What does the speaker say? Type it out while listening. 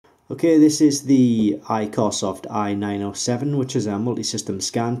Okay, this is the iCarsoft i907, which is a multi-system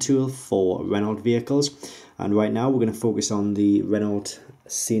scan tool for Renault vehicles. And right now we're going to focus on the Renault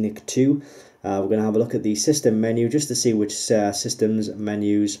Scenic 2. We're going to have a look at the system menu just to see which systems,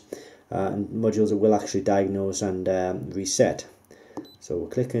 menus and modules it will actually diagnose and reset. So we'll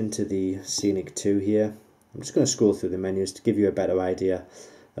click into the Scenic 2 here. I'm just going to scroll through the menus to give you a better idea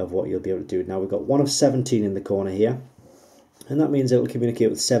of what you'll be able to do. Now we've got one of 17 in the corner here. And that means it will communicate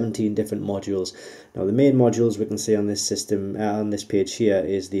with 17 different modules. Now the main modules we can see on this system, on this page here,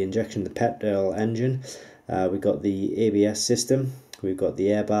 is the injection, the petrol engine. We've got the ABS system, we've got the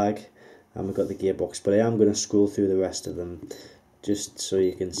airbag, and we've got the gearbox. But I am going to scroll through the rest of them, just so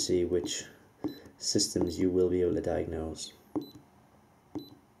you can see which systems you will be able to diagnose.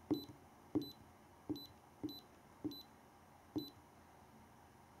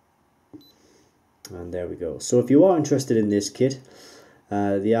 And there we go. So if you are interested in this kit,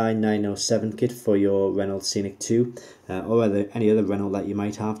 the i907 kit for your Renault Scenic 2 or any other Renault that you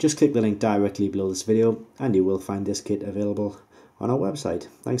might have, just click the link directly below this video and you will find this kit available on our website.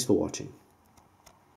 Thanks for watching.